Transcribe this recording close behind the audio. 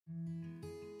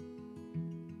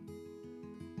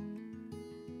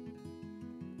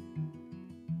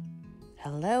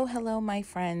Hello, hello, my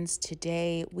friends.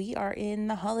 Today we are in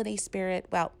the holiday spirit.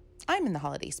 Well, I'm in the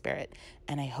holiday spirit,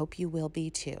 and I hope you will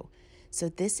be too. So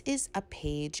this is a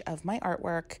page of my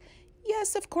artwork.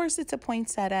 Yes, of course, it's a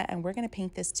poinsettia, and we're going to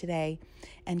paint this today.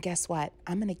 And guess what?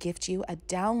 I'm going to gift you a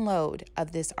download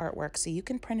of this artwork so you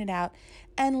can print it out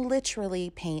and literally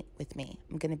paint with me.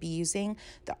 I'm going to be using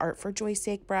the Art for Joy's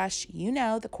Sake brush, you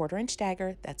know, the 1/4-inch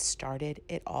dagger that started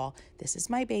it all. This is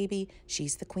my baby.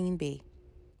 She's the queen bee.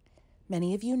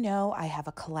 Many of you know I have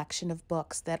a collection of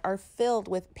books that are filled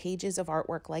with pages of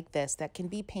artwork like this that can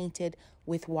be painted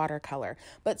with watercolor.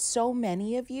 But so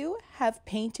many of you have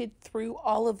painted through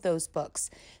all of those books.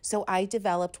 So I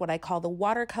developed what I call the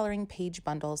watercoloring page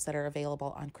bundles that are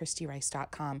available on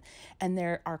christyrice.com. And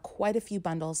there are quite a few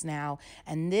bundles now.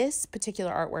 And this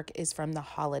particular artwork is from the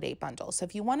holiday bundle. So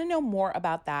if you want to know more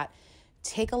about that,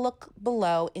 take a look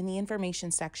below in the information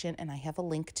section, and I have a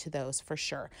link to those for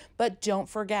sure. But don't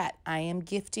forget, I am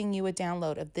gifting you a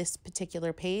download of this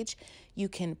particular page. You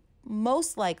can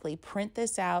most likely print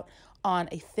this out on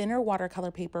a thinner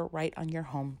watercolor paper right on your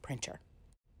home printer.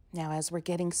 Now, as we're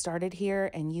getting started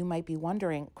here, and you might be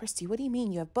wondering, Christy, what do you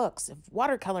mean you have books of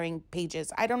watercoloring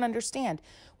pages? I don't understand.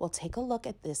 Well, take a look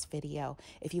at this video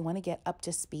if you want to get up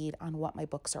to speed on what my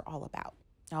books are all about.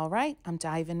 All right, I'm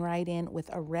diving right in with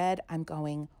a red. I'm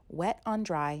going wet on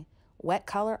dry, wet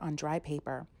color on dry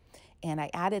paper. And I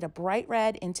added a bright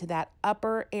red into that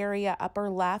upper area, upper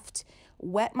left,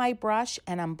 wet my brush,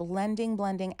 and I'm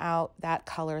blending out that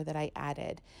color that I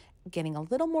added. Getting a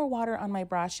little more water on my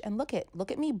brush, and look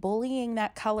at me bullying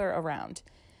that color around.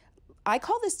 I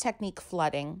call this technique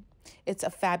flooding. It's a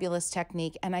fabulous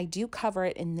technique, and I do cover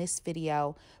it in this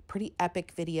video, pretty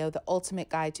epic video, the ultimate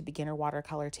guide to beginner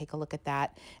watercolor. Take a look at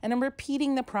that. And I'm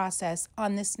repeating the process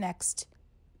on this next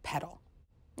petal.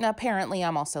 Now, apparently,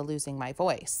 I'm also losing my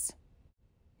voice.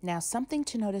 Now, something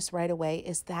to notice right away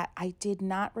is that I did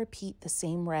not repeat the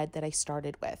same red that I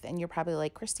started with. And you're probably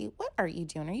like, Christy, what are you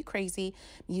doing? Are you crazy?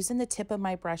 I'm using the tip of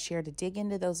my brush here to dig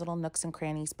into those little nooks and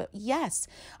crannies. But yes,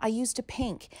 I used a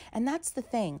pink. And that's the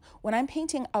thing. When I'm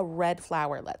painting a red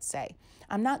flower, let's say,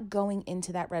 I'm not going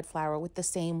into that red flower with the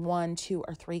same 1, 2,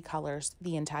 or 3 colors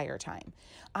the entire time.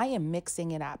 I am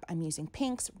mixing it up. I'm using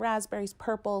pinks, raspberries,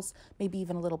 purples, maybe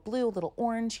even a little blue, a little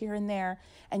orange here and there.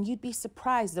 And you'd be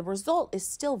surprised. The result is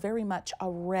still very much a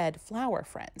red flower,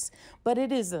 friends, but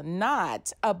it is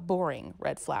not a boring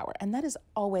red flower. And that is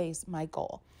always my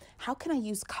goal. How can I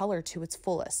use color to its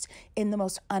fullest in the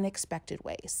most unexpected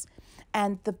ways?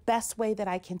 And the best way that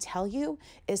I can tell you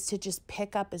is to just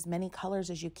pick up as many colors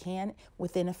as you can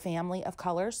within a family of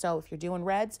colors. So if you're doing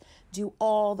reds, do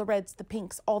all the reds, the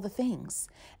pinks, all the things.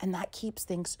 And that keeps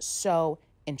things so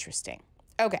interesting.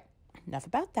 Okay. Enough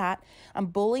about that. I'm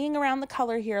bullying around the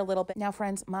color here a little bit. Now,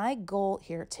 friends, my goal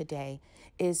here today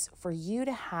is for you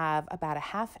to have about a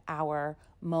half-hour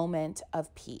moment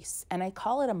of peace. And I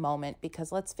call it a moment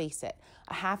because let's face it,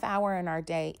 a half hour in our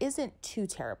day isn't too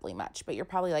terribly much, but you're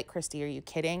probably like, Christy, are you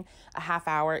kidding? A half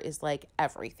hour is like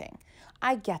everything.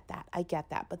 I get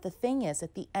that. But the thing is,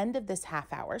 at the end of this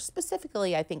half hour,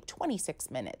 specifically, I think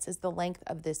 26 minutes is the length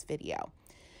of this video,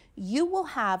 you will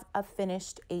have a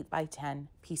finished 8x10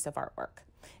 piece of artwork.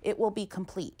 It will be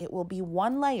complete. It will be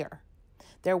one layer.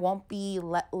 There won't be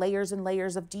layers and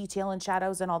layers of detail and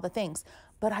shadows and all the things.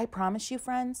 But I promise you,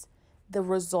 friends, the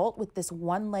result with this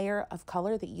one layer of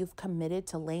color that you've committed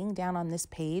to laying down on this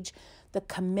page, the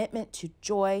commitment to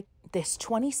joy, this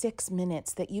 26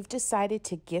 minutes that you've decided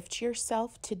to gift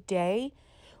yourself today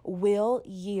will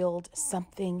yield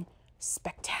something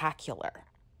spectacular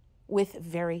with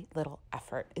very little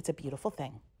effort. It's a beautiful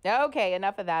thing. Okay,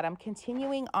 enough of that. I'm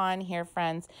continuing on here,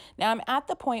 friends. Now I'm at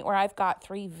the point where I've got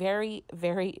 3 very,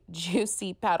 very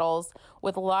juicy petals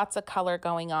with lots of color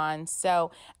going on.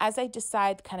 So as I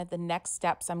decide kind of the next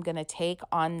steps I'm going to take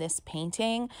on this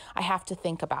painting, I have to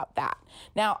think about that.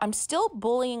 Now I'm still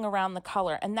bullying around the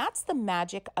color, and that's the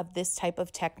magic of this type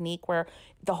of technique where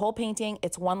the whole painting,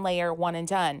 it's one layer, one and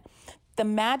done. The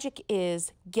magic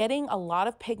is getting a lot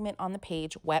of pigment on the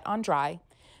page, wet on dry,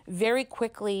 very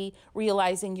quickly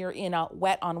realizing you're in a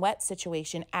wet on wet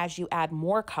situation as you add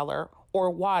more color or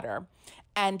water,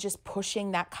 and just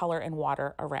pushing that color and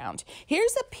water around.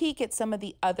 Here's a peek at some of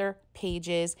the other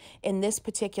pages in this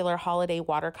particular holiday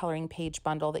watercoloring page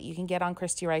bundle that you can get on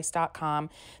christyrice.com.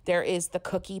 There is the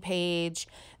cookie page,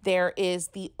 there is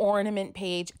the ornament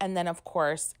page, and then of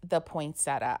course the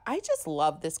poinsettia. I just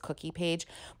love this cookie page.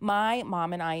 My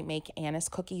mom and I make anise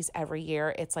cookies every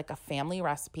year. It's like a family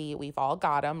recipe. We've all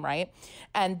got them, right?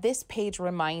 And this page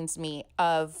reminds me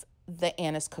of the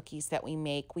Anna's cookies that we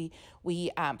make.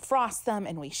 We frost them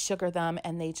and we sugar them,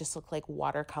 and they just look like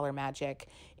watercolor magic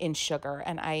in sugar.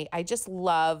 And I just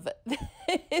love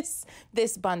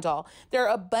this bundle. There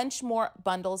are a bunch more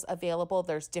bundles available.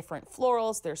 There's different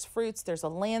florals, there's fruits, there's a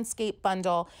landscape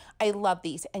bundle. I love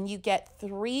these. And you get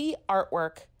 3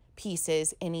 artwork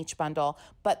pieces in each bundle,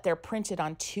 but they're printed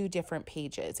on 2 different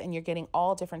pages, and you're getting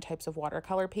all different types of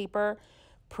watercolor paper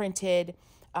printed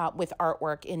with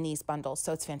artwork in these bundles.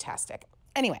 So it's fantastic.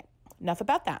 Anyway, enough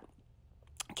about that.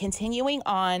 Continuing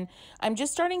on, I'm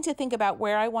just starting to think about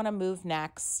where I want to move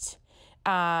next.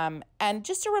 And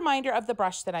just a reminder of the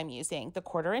brush that I'm using, the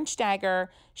 1/4"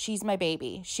 dagger. She's my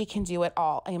baby. She can do it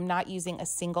all. I am not using a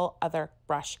single other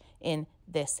brush in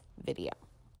this video.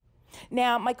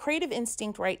 Now, my creative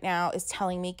instinct right now is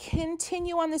telling me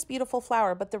continue on this beautiful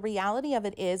flower, but the reality of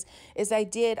it is I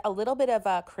did a little bit of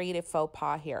a creative faux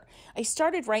pas here. I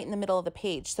started right in the middle of the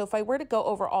page, so if I were to go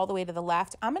over all the way to the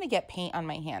left, I'm going to get paint on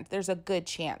my hand. There's a good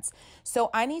chance. So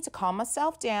I need to calm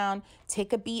myself down,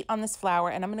 take a beat on this flower,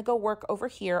 and I'm going to go work over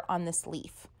here on this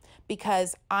leaf,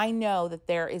 because I know that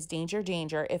there is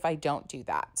danger if I don't do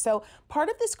that. So part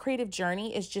of this creative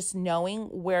journey is just knowing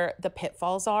where the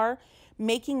pitfalls are.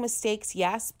 Making mistakes,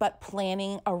 yes, but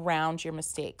planning around your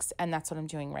mistakes. And that's what I'm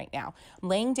doing right now. I'm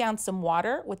laying down some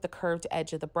water with the curved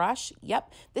edge of the brush.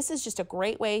 Yep, this is just a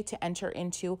great way to enter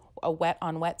into a wet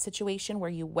on wet situation where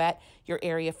you wet your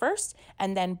area first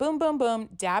and then boom, boom, boom,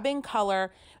 dabbing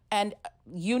color. And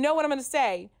you know what I'm going to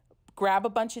say. Grab a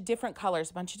bunch of different colors,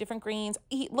 a bunch of different greens.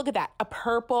 Look at that, a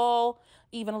purple,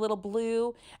 even a little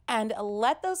blue, and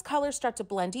let those colors start to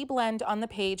blendy blend on the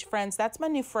page. Friends, that's my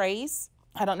new phrase.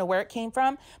 I don't know where it came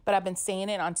from, but I've been saying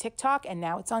it on TikTok and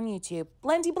now it's on YouTube.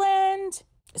 Blendy blend.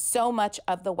 So much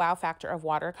of the wow factor of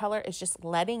watercolor is just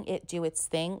letting it do its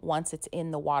thing once it's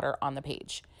in the water on the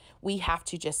page. We have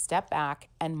to just step back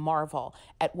and marvel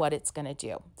at what it's going to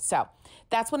do. So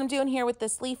that's what I'm doing here with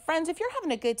this leaf. Friends, if you're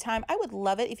having a good time, I would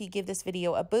love it if you give this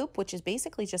video a boop, which is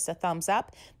basically just a thumbs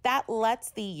up. That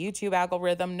lets the YouTube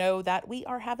algorithm know that we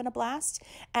are having a blast,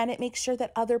 and it makes sure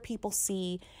that other people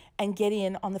see and get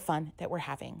in on the fun that we're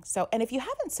having. So, and if you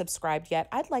haven't subscribed yet,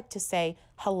 I'd like to say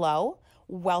hello,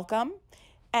 welcome.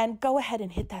 And go ahead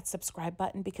and hit that subscribe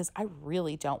button because I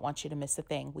really don't want you to miss a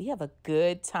thing. We have a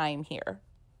good time here.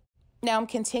 Now I'm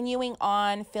continuing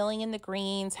on, filling in the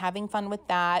greens, having fun with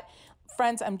that.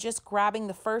 Friends, I'm just grabbing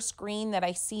the first green that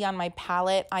I see on my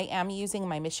palette. I am using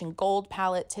my Mission Gold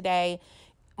palette today.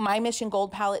 My Mission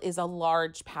Gold palette is a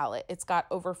large palette. It's got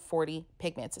over 40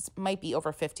 pigments. It might be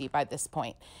over 50 by this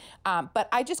point. But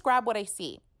I just grab what I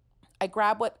see. I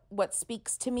grab what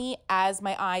speaks to me as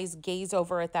my eyes gaze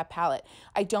over at that palette.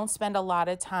 I don't spend a lot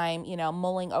of time,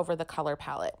 mulling over the color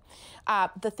palette.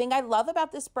 The thing I love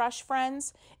about this brush,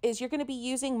 friends, is you're going to be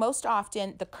using most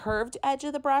often the curved edge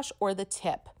of the brush or the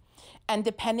tip. And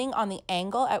depending on the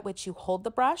angle at which you hold the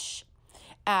brush,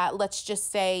 let's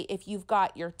just say if you've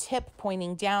got your tip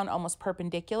pointing down almost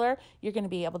perpendicular, you're going to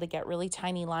be able to get really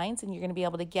tiny lines, and you're going to be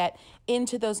able to get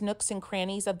into those nooks and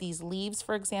crannies of these leaves,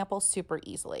 for example, super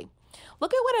easily.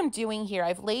 Look at what I'm doing here.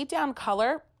 I've laid down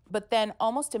color, but then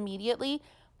almost immediately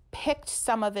picked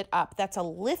some of it up. That's a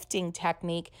lifting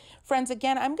technique. Friends,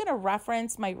 again, I'm going to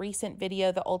reference my recent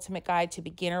video, The Ultimate Guide to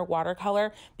Beginner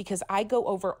Watercolor, because I go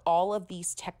over all of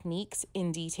these techniques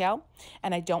in detail,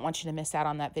 and I don't want you to miss out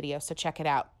on that video, so check it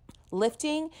out.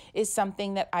 Lifting is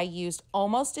something that I used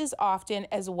almost as often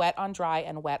as wet on dry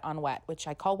and wet on wet, which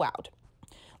I call wowed.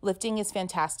 Lifting is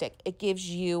fantastic. It gives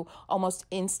you almost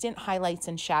instant highlights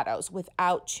and shadows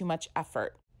without too much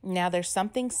effort. Now, there's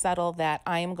something subtle that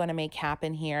I am going to make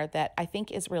happen here that I think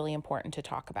is really important to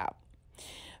talk about.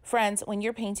 Friends, when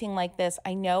you're painting like this,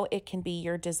 I know it can be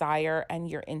your desire and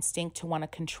your instinct to want to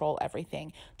control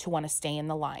everything, to want to stay in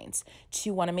the lines,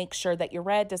 to want to make sure that your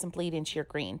red doesn't bleed into your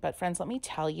green. But friends, let me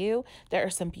tell you, there are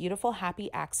some beautiful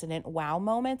happy accident wow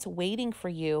moments waiting for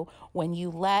you when you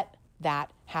let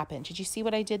that happen. Did you see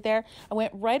what I did there? I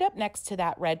went right up next to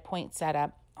that red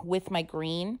poinsettia with my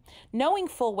green, knowing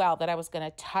full well that I was going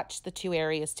to touch the 2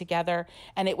 areas together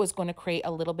and it was going to create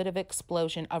a little bit of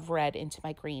explosion of red into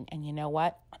my green. And you know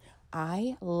what?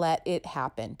 I let it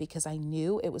happen because I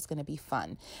knew it was going to be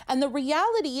fun. And the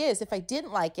reality is, if I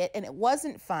didn't like it and it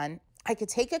wasn't fun, I could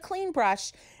take a clean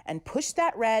brush and push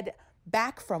that red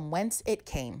back from whence it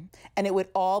came, and it would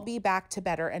all be back to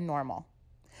better and normal.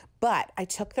 But I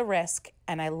took the risk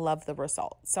and I love the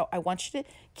result. So I want you to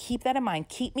keep that in mind.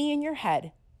 Keep me in your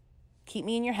head. Keep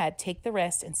me in your head. Take the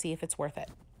risk and see if it's worth it.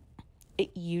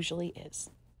 It usually is.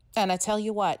 And I tell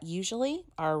you what, usually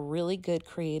are really good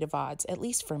creative odds, at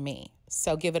least for me.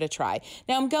 So give it a try.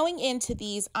 Now I'm going into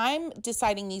these. I'm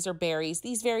deciding these are berries.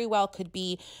 These very well could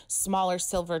be smaller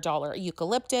silver dollar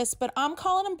eucalyptus, but I'm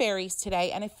calling them berries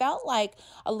today. And I felt like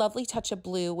a lovely touch of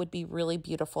blue would be really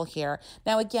beautiful here.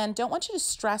 Now, again, don't want you to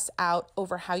stress out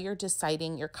over how you're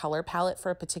deciding your color palette for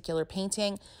a particular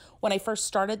painting. When I first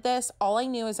started this, all I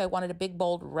knew is I wanted a big,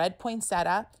 bold red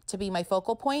poinsettia to be my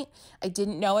focal point. I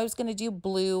didn't know I was going to do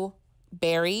blue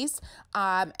berries.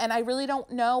 And I really don't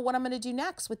know what I'm going to do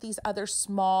next with these other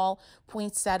small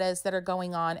poinsettias that are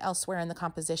going on elsewhere in the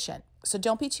composition. So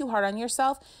don't be too hard on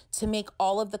yourself to make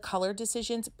all of the color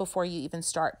decisions before you even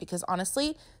start, because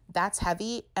honestly, that's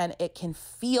heavy and it can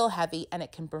feel heavy and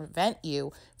it can prevent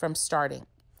you from starting.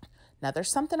 Now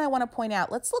there's something I want to point out.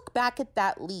 Let's look back at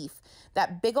that leaf,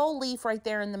 that big old leaf right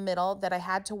there in the middle that I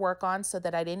had to work on so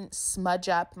that I didn't smudge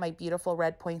up my beautiful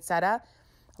red poinsettia.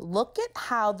 Look at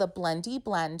how the blendy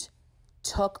blend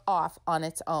took off on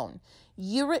its own.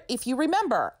 If you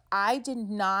remember, I did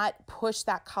not push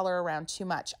that color around too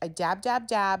much. I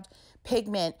dabbed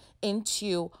pigment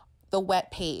into the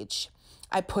wet page.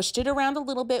 I pushed it around a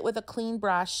little bit with a clean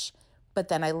brush, but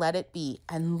then I let it be.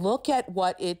 And look at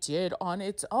what it did on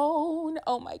its own.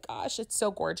 Oh my gosh, it's so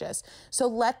gorgeous. So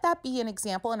let that be an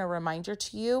example and a reminder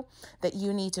to you that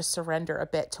you need to surrender a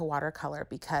bit to watercolor,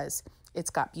 because it's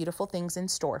got beautiful things in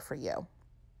store for you.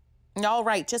 All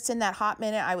right, just in that hot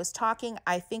minute I was talking,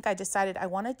 I think I decided I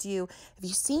want to do, have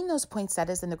you seen those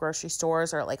poinsettias in the grocery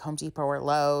stores or at like Home Depot or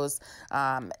Lowe's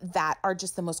that are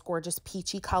just the most gorgeous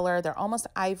peachy color? They're almost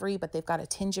ivory, but they've got a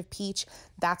tinge of peach.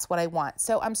 That's what I want.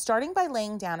 So I'm starting by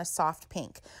laying down a soft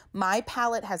pink. My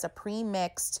palette has a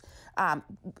pre-mixed,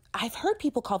 I've heard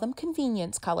people call them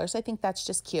convenience colors. I think that's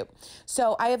just cute.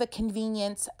 So I have a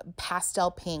convenience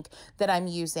pastel pink that I'm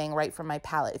using right from my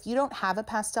palette. If you don't have a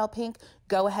pastel pink,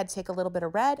 go ahead, take a little bit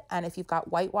of red. And if you've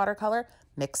got white watercolor,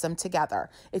 mix them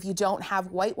together. If you don't have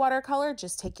white watercolor,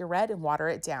 just take your red and water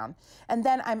it down. And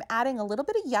then I'm adding a little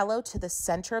bit of yellow to the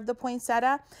center of the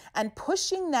poinsettia and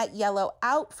pushing that yellow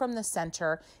out from the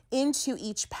center into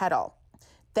each petal.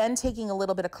 Then taking a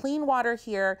little bit of clean water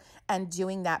here and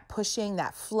doing that pushing,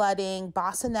 that flooding,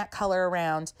 bossing that color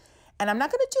around. And I'm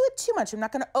not going to do it too much. I'm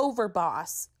not going to over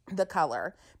boss the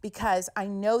color because I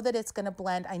know that it's going to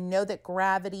blend. I know that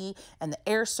gravity and the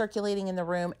air circulating in the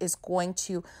room is going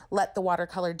to let the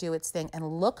watercolor do its thing. And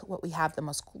look what we have, the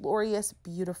most glorious,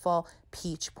 beautiful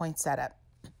peach poinsettia.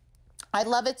 I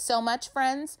love it so much,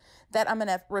 friends, that I'm going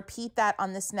to repeat that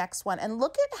on this next one. And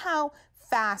look at how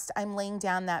fast I'm laying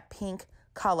down that pink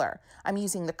color. I'm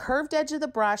using the curved edge of the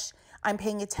brush. I'm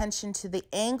paying attention to the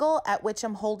angle at which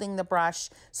I'm holding the brush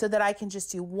so that I can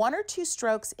just do 1 or 2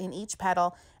 strokes in each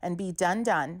petal and be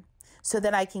done, so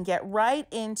that I can get right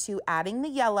into adding the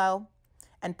yellow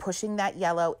and pushing that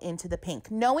yellow into the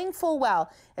pink, knowing full well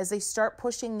as I start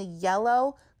pushing the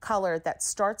yellow color that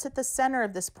starts at the center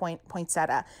of this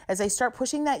poinsettia, as I start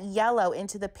pushing that yellow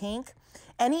into the pink,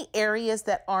 any areas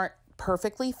that aren't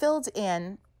perfectly filled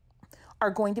in are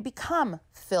going to become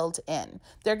filled in.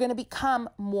 They're going to become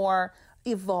more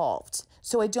evolved.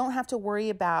 So I don't have to worry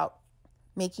about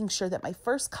making sure that my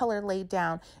first color laid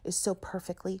down is so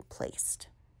perfectly placed.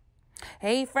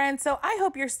 Hey friends, so I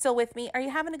hope you're still with me. Are you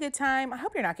having a good time? I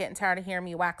hope you're not getting tired of hearing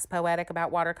me wax poetic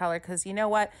about watercolor, because you know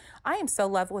what? I am so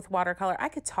in love with watercolor. I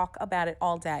could talk about it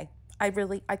all day. I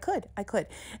could.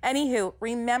 Anywho,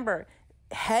 remember,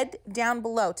 head down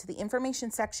below to the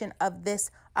information section of this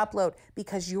upload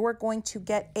because you are going to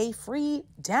get a free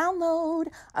download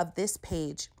of this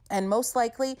page. And most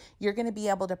likely you're going to be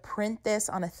able to print this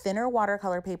on a thinner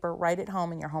watercolor paper right at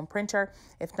home in your home printer.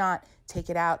 If not, take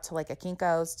it out to like a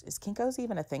Kinko's. Is Kinko's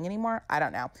even a thing anymore? I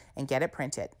don't know. And get it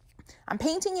printed. I'm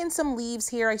painting in some leaves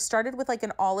here. I started with like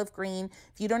an olive green.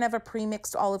 If you don't have a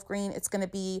pre-mixed olive green, it's going to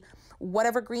be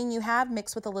whatever green you have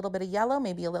mixed with a little bit of yellow,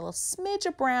 maybe a little smidge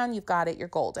of brown. You've got it. You're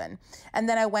golden. And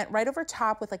then I went right over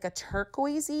top with like a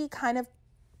turquoisey kind of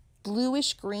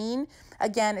bluish green.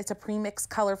 Again, it's a pre-mixed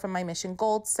color from my Mission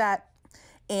Gold set,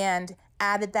 and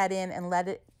added that in and let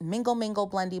it mingle,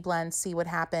 blendy blend, see what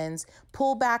happens.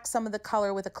 Pull back some of the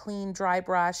color with a clean, dry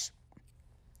brush.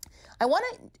 I want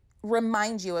to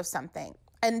remind you of something,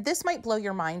 and this might blow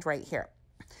your mind right here.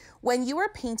 When you are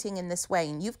painting in this way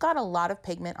and you've got a lot of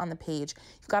pigment on the page,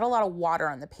 you've got a lot of water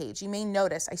on the page, you may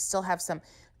notice I still have some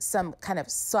kind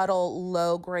of subtle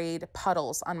low grade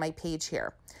puddles on my page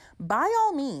here. By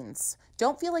all means,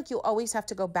 don't feel like you always have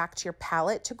to go back to your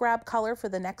palette to grab color for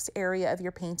the next area of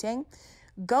your painting.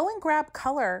 Go and grab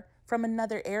color from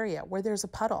another area where there's a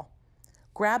puddle.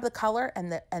 Grab the color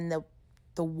and the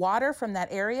water from that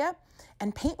area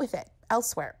and paint with it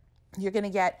elsewhere. You're going to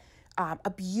get a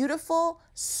beautiful,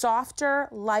 softer,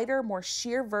 lighter, more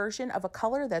sheer version of a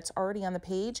color that's already on the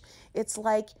page. It's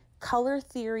like color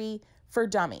theory for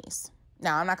dummies.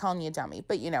 Now, I'm not calling you a dummy,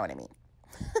 but you know what I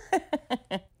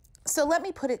mean. So let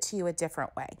me put it to you a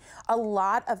different way. A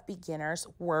lot of beginners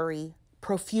worry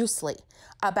profusely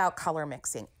about color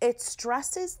mixing. It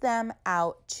stresses them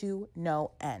out to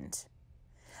no end.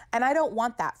 And I don't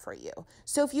want that for you.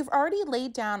 So if you've already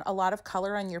laid down a lot of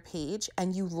color on your page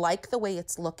and you like the way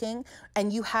it's looking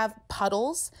and you have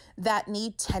puddles that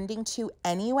need tending to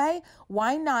anyway,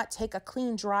 why not take a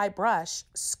clean, dry brush,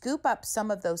 scoop up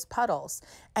some of those puddles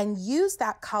and use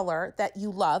that color that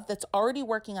you love that's already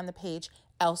working on the page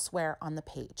elsewhere on the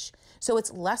page. So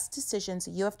it's less decisions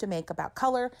you have to make about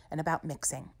color and about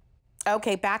mixing.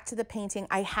 Okay, back to the painting.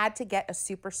 I had to get a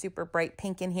super, super bright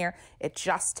pink in here. It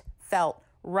just felt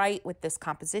right with this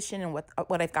composition and with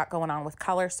what I've got going on with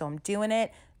color. So I'm doing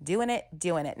it.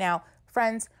 Now,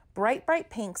 friends, bright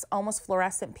pinks, almost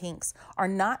fluorescent pinks, are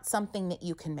not something that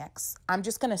you can mix. I'm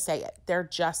just going to say it. They're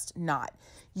just not.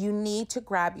 You need to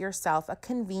grab yourself a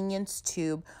convenience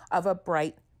tube of a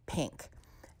bright pink.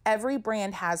 Every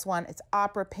brand has one. It's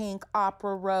opera pink,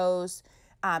 opera rose,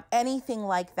 anything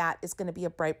like that is going to be a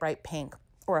bright pink,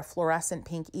 or a fluorescent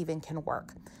pink even can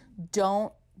work.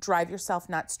 Don't drive yourself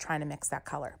nuts trying to mix that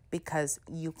color, because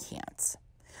you can't.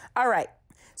 All right.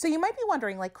 So you might be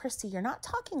wondering, like, Christy, you're not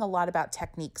talking a lot about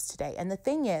techniques today. And the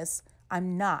thing is,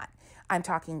 I'm not. I'm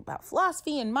talking about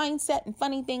philosophy and mindset and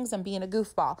funny things and being a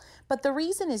goofball. But the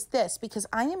reason is this, because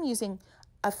I am using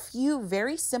a few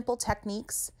very simple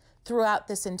techniques throughout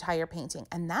this entire painting.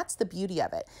 And that's the beauty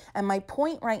of it. And my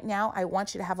point right now, I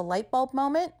want you to have a light bulb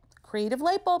moment, creative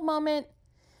light bulb moment,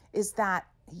 is that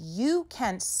you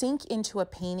can sink into a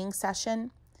painting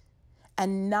session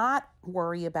and not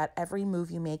worry about every move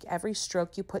you make, every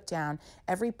stroke you put down,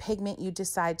 every pigment you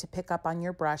decide to pick up on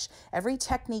your brush, every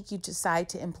technique you decide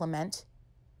to implement.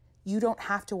 You don't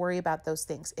have to worry about those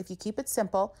things. If you keep it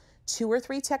simple, 2 or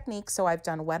 3 techniques. So I've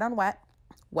done wet on wet,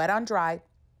 wet on dry,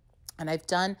 and I've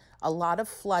done a lot of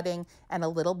flooding and a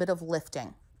little bit of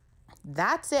lifting.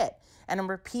 That's it. And I'm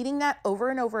repeating that over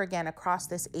and over again across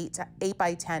this 8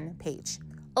 by 10 page,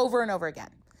 over and over again.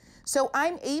 So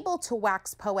I'm able to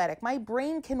wax poetic. My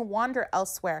brain can wander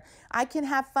elsewhere. I can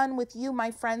have fun with you,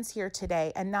 my friends, here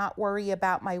today and not worry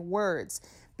about my words,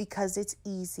 because it's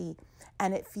easy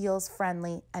and it feels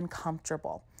friendly and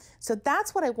comfortable. So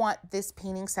that's what I want this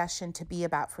painting session to be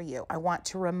about for you. I want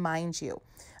to remind you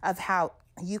of how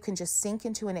you can just sink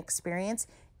into an experience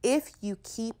if you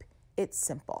keep it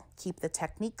simple. Keep the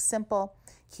technique simple,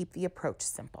 keep the approach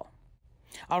simple.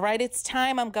 All right, it's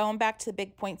time. I'm going back to the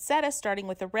big poinsettia, starting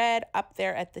with a red up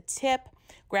there at the tip,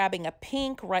 grabbing a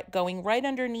pink, going right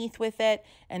underneath with it,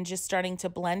 and just starting to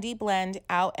blendy blend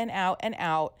out and out and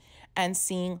out and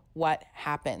seeing what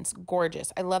happens.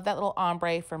 Gorgeous. I love that little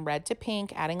ombre from red to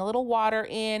pink, adding a little water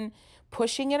in,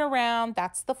 pushing it around.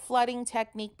 That's the flooding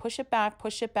technique. Push it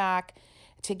back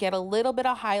to get a little bit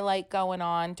of highlight going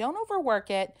on. Don't overwork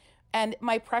it. And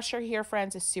my pressure here,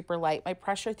 friends, is super light. My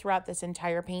pressure throughout this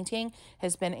entire painting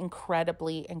has been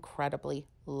incredibly, incredibly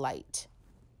light.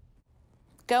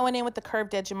 Going in with the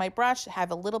curved edge of my brush, I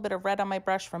have a little bit of red on my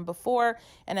brush from before,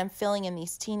 and I'm filling in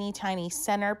these teeny tiny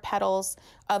center petals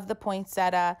of the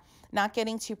poinsettia, not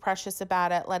getting too precious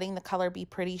about it, letting the color be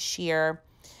pretty sheer.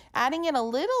 Adding in a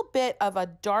little bit of a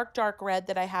dark red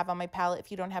that I have on my palette.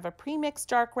 If you don't have a pre-mixed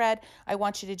dark red, I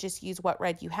want you to just use what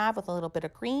red you have with a little bit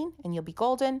of green and you'll be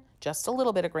golden, just a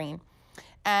little bit of green.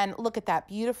 And look at that,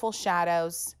 beautiful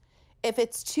shadows. If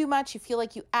it's too much, you feel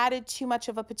like you added too much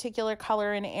of a particular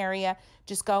color in an area,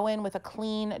 just go in with a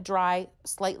clean, dry,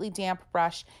 slightly damp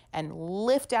brush and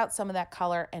lift out some of that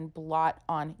color and blot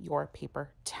on your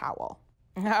paper towel.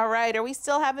 All right, are we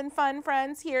still having fun,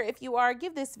 friends? Here, if you are,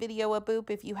 give this video a boop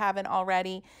if you haven't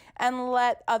already, and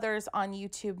let others on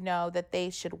YouTube know that they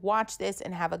should watch this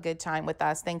and have a good time with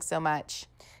us. Thanks so much.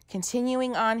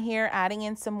 Continuing on here, adding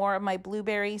in some more of my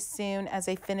blueberries soon as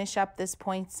I finish up this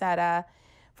poinsettia.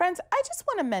 Friends, I just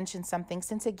want to mention something,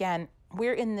 since again,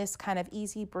 we're in this kind of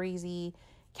easy breezy,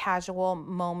 casual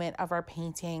moment of our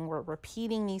painting. We're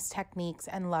repeating these techniques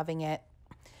and loving it.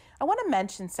 I want to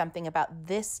mention something about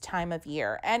this time of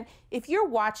year. And if you're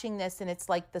watching this and it's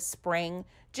like the spring,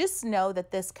 just know that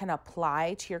this can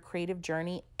apply to your creative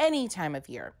journey any time of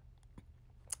year,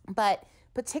 but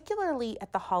particularly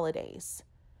at the holidays.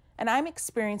 And I'm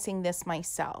experiencing this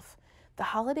myself. The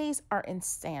holidays are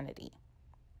insanity.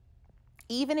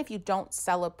 Even if you don't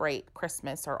celebrate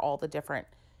Christmas or all the different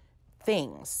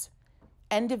things,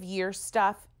 end of year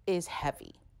stuff is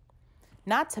heavy.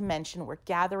 Not to mention, we're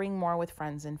gathering more with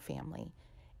friends and family.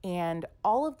 and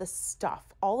all of the stuff,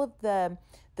 all of the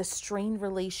strained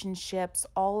relationships,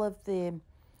 all of the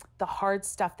hard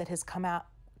stuff that has come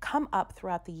up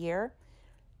throughout the year,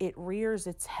 it rears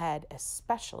its head,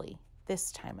 especially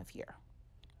this time of year.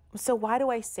 So why do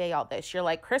I say all this? You're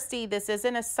like, Christy, this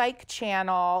isn't a psych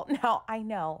channel. No, I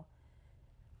know.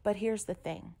 But here's the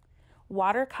thing.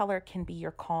 Watercolor can be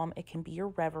your calm. It can be your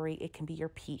reverie. It can be your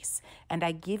peace. And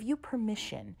I give you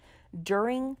permission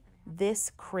during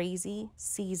this crazy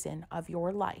season of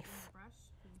your life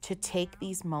to take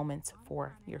these moments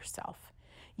for yourself.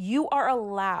 You are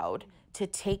allowed to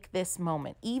take this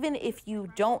moment, even if you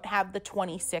don't have the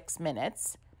 26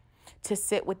 minutes to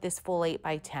sit with this full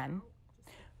 8x10.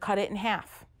 Cut it in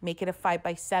half. Make it a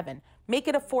 5x7. Make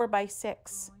it a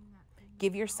 4x6.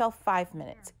 Give yourself 5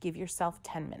 minutes. Give yourself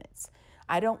 10 minutes.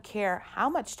 I don't care how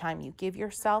much time you give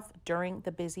yourself during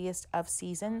the busiest of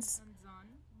seasons,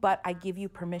 but I give you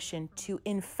permission to,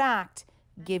 in fact,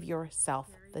 give yourself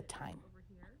the time.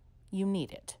 You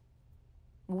need it.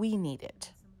 We need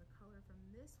it.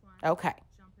 Okay.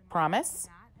 Promise?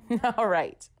 All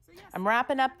right. I'm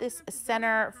wrapping up this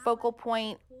center focal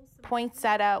point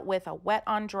poinsettia with a wet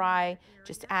on dry,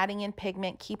 just adding in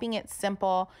pigment, keeping it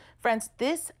simple. Friends,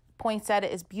 this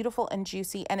poinsettia is beautiful and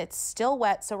juicy, and it's still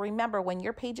wet. So remember, when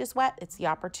your page is wet, it's the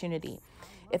opportunity.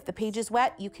 If the page is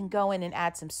wet, you can go in and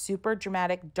add some super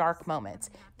dramatic dark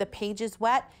moments. If the page is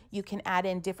wet, you can add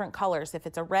in different colors. If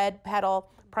it's a red petal,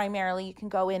 primarily, you can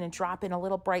go in and drop in a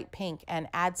little bright pink and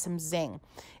add some zing.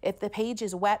 If the page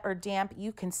is wet or damp,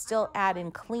 you can still add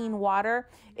in clean water.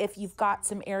 If you've got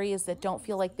some areas that don't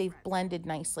feel like they've blended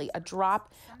nicely, a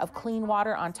drop of clean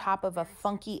water on top of a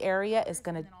funky area is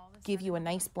going to give you a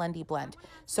nice blendy blend.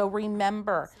 So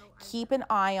remember, keep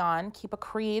a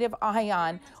creative eye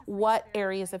on what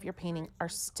areas of your painting are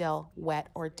still wet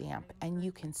or damp, and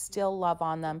you can still love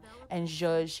on them and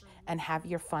zhuzh and have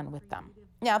your fun with them.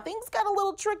 Now, things got a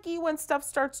little tricky when stuff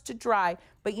starts to dry,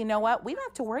 but you know what? We don't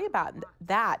have to worry about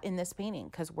that in this painting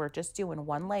because we're just doing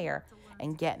one layer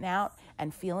and getting out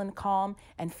and feeling calm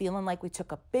and feeling like we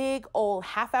took a big old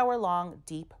half-hour long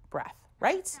deep breath,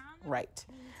 right? Right.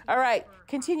 All right,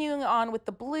 continuing on with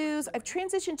the blues. I've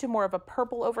transitioned to more of a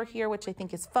purple over here, which I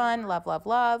think is fun. Love, love,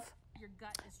 love.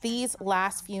 These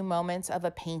last few moments of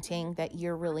a painting that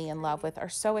you're really in love with are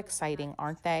so exciting,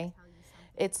 aren't they?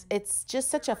 It's just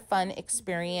such a fun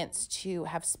experience to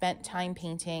have spent time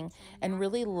painting and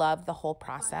really love the whole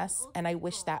process. And I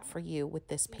wish that for you with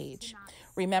this page.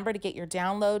 Remember to get your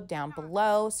download down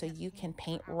below so you can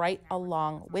paint right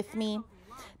along with me.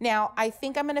 Now, I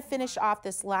think I'm going to finish off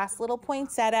this last little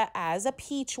poinsettia as a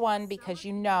peach one because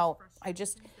I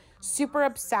just super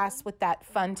obsessed with that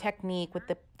fun technique with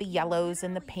the yellows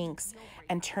and the pinks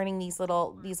and turning these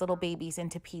little babies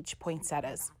into peach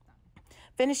poinsettias.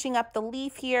 Finishing up the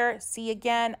leaf here, see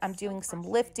again, I'm doing some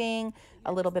lifting,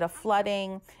 a little bit of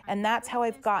flooding, and that's how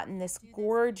I've gotten this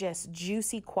gorgeous,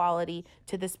 juicy quality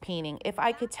to this painting. If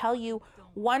I could tell you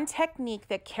one technique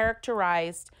that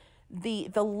characterized the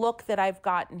look that I've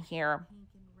gotten here,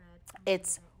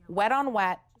 it's wet on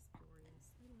wet,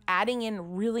 adding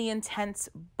in really intense,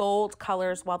 bold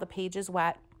colors while the page is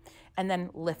wet, and then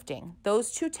lifting.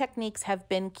 Those two techniques have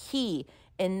been key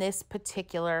in this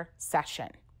particular session.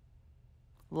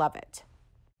 Love it.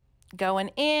 Going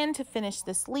in to finish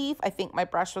this leaf. I think my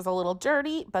brush was a little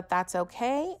dirty, but that's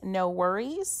okay. No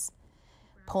worries.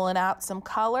 Pulling out some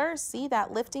color. See,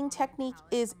 that lifting technique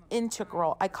is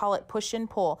integral. I call it push and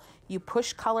pull. You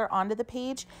push color onto the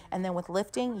page, and then with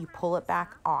lifting, you pull it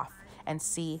back off and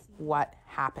see what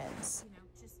happens.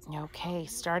 Okay,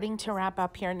 starting to wrap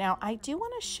up here. Now, I do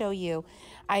want to show you,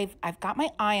 I've got my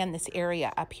eye on this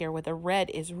area up here where the red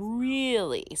is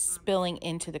really spilling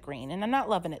into the green, and I'm not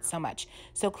loving it so much.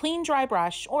 So clean dry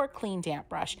brush or clean damp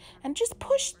brush, and just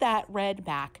push that red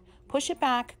back. Push it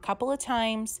back a couple of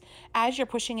times. As you're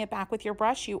pushing it back with your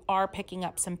brush, you are picking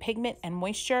up some pigment and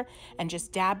moisture, and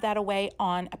just dab that away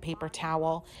on a paper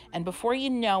towel. And before you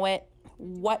know it,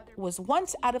 what was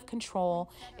once out of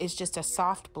control is just a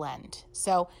soft blend.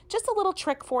 So just a little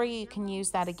trick for you. You can use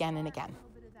that again and again.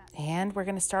 And we're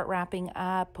going to start wrapping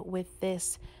up with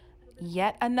this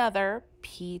yet another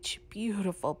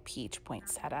beautiful peach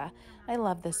poinsettia. I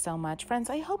love this so much. Friends,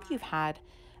 I hope you've had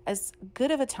as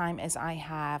good of a time as I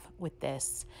have with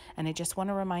this. And I just want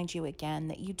to remind you again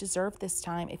that you deserve this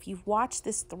time. If you've watched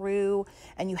this through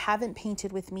and you haven't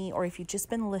painted with me, or if you've just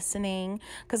been listening,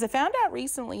 because I found out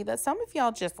recently that some of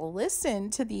y'all just listen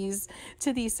to these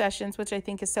sessions, which I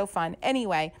think is so fun.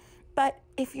 Anyway, but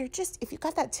if you've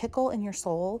got that tickle in your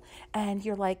soul and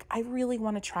you're like, I really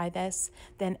want to try this,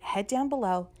 then head down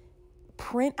below,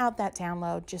 print out that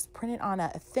download, just print it on a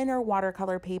thinner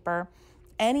watercolor paper,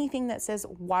 Anything that says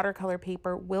watercolor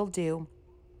paper will do,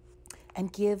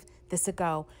 and give this a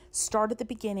go. Start at the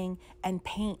beginning and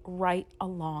paint right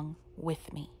along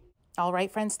with me. All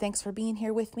right, friends, thanks for being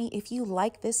here with me. If you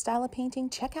like this style of painting,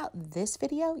 check out this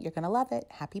video. You're going to love it.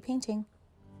 Happy painting.